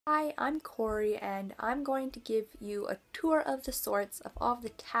Hi, I'm Corey, and I'm going to give you a tour of the sorts of all of the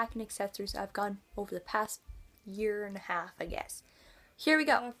tack and accessories I've gotten over the past year and a half, I guess. Here we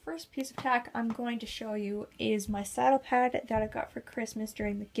go. The first piece of tack I'm going to show you is my saddle pad that I got for Christmas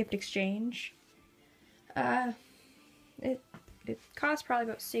during the gift exchange. It cost probably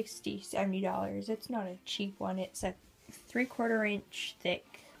about $60–$70. It's not a cheap one. It's a 3/4 inch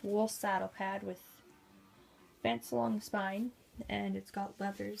thick wool saddle pad with vents along the spine, and it's got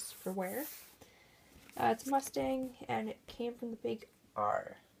leathers for wear. It's a Mustang, and it came from the big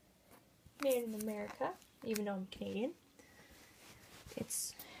R. Made in America, even though I'm Canadian.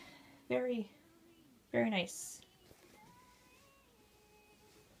 It's very, very nice.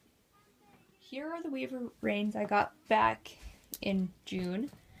 Here are the Weaver reins I got back in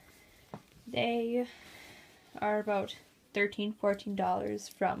June. They are about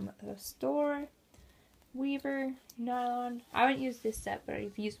 $13–$14 from the store. Weaver, nylon. I haven't used this set, but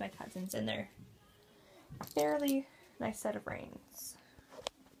I've used my cousin's, and they're fairly nice set of reins.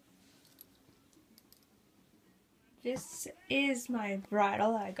 This is my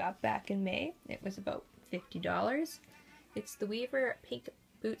bridle I got back in May. It was about $50. It's the Weaver pink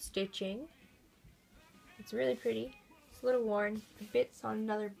boot stitching. It's really pretty. It's a little worn. The bit's on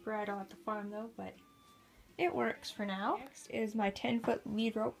another bridle at the farm though, but it works for now. Next is my 10-foot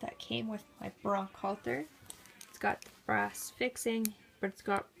lead rope that came with my bronc halter. It's got brass fixing, but it's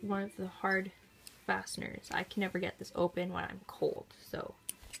got one of the hard fasteners. I can never get this open when I'm cold, so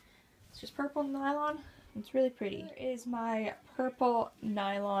it's just purple nylon. It's really pretty. Here is my purple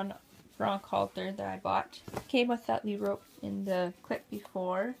nylon bronc halter that I bought. It came with that lead rope in the clip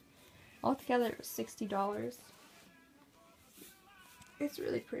before. Altogether it was $60. It's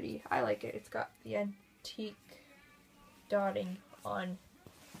really pretty. I like it. It's got the antique dotting on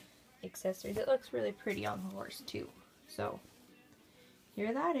accessories. It looks really pretty on the horse too. So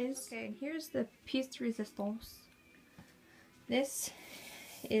here that is. Okay, and here's the piece de resistance. This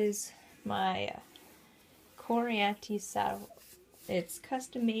is my Corianti saddle. It's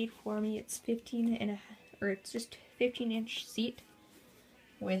custom made for me. It's it's just 15-inch seat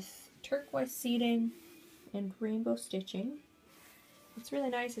with turquoise seating and rainbow stitching. It's really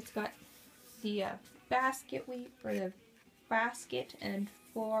nice. It's got the basket weave for the basket and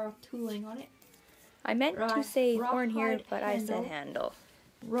floral tooling on it. I meant to say horn here, but I said handle.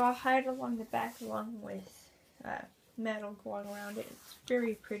 Rawhide along the back, along with metal going around it. It's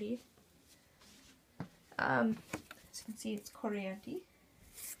very pretty. As you can see, it's Corianti.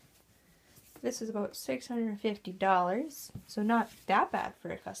 This is about $650, so not that bad for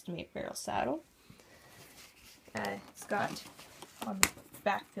a custom-made barrel saddle. It's got on the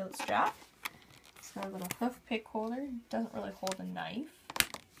back field strap. It's got a little hoof pick holder. It doesn't really hold a knife.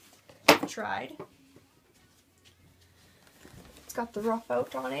 I tried. It's got the rough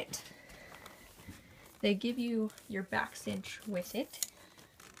out on it. They give you your back cinch with it.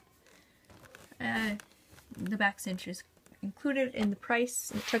 The back cinch is included in the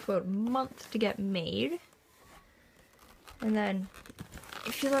price, and it took about a month to get made. And then,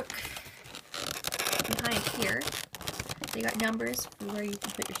 if you look behind here, they got numbers for where you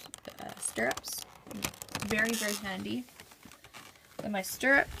can put your stirrups. Very, very handy. And my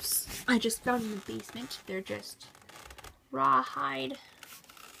stirrups, I just found in the basement. They're just rawhide.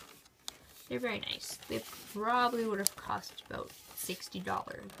 They're very nice. They probably would have cost about $60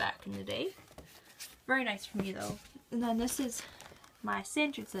 back in the day. Very nice for me though. And then this is my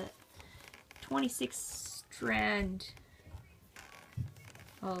cinch. It's a 26 strand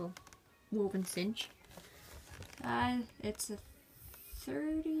woven cinch. It's a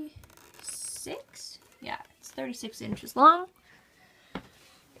 36? Yeah, it's 36 inches long.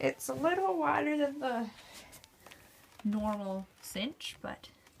 It's a little wider than the normal cinch, but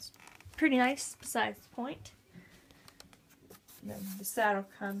it's pretty nice besides the point. And then the saddle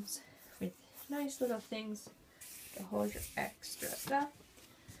comes with nice little things to hold your extra stuff.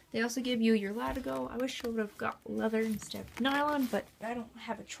 They also give you your latigo. I wish I would have got leather instead of nylon, but I don't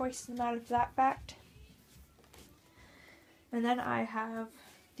have a choice in the matter of that fact. And then I have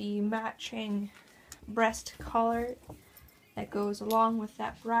the matching breast collar that goes along with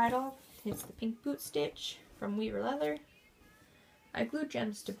that bridle. It's the pink boot stitch from Weaver Leather. I glued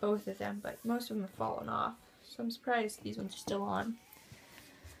gems to both of them, but most of them have fallen off, so I'm surprised these ones are still on.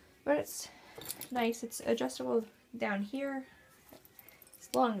 But it's nice. It's adjustable down here as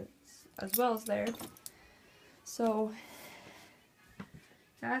long as well as there. So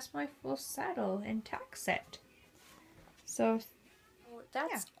that's my full saddle and tack set. So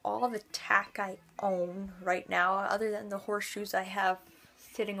that's all the tack I own right now, other than the horseshoes I have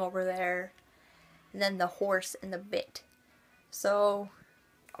sitting over there, and then the horse and the bit. So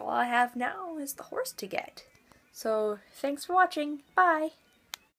all I have now is the horse to get. So thanks for watching. Bye!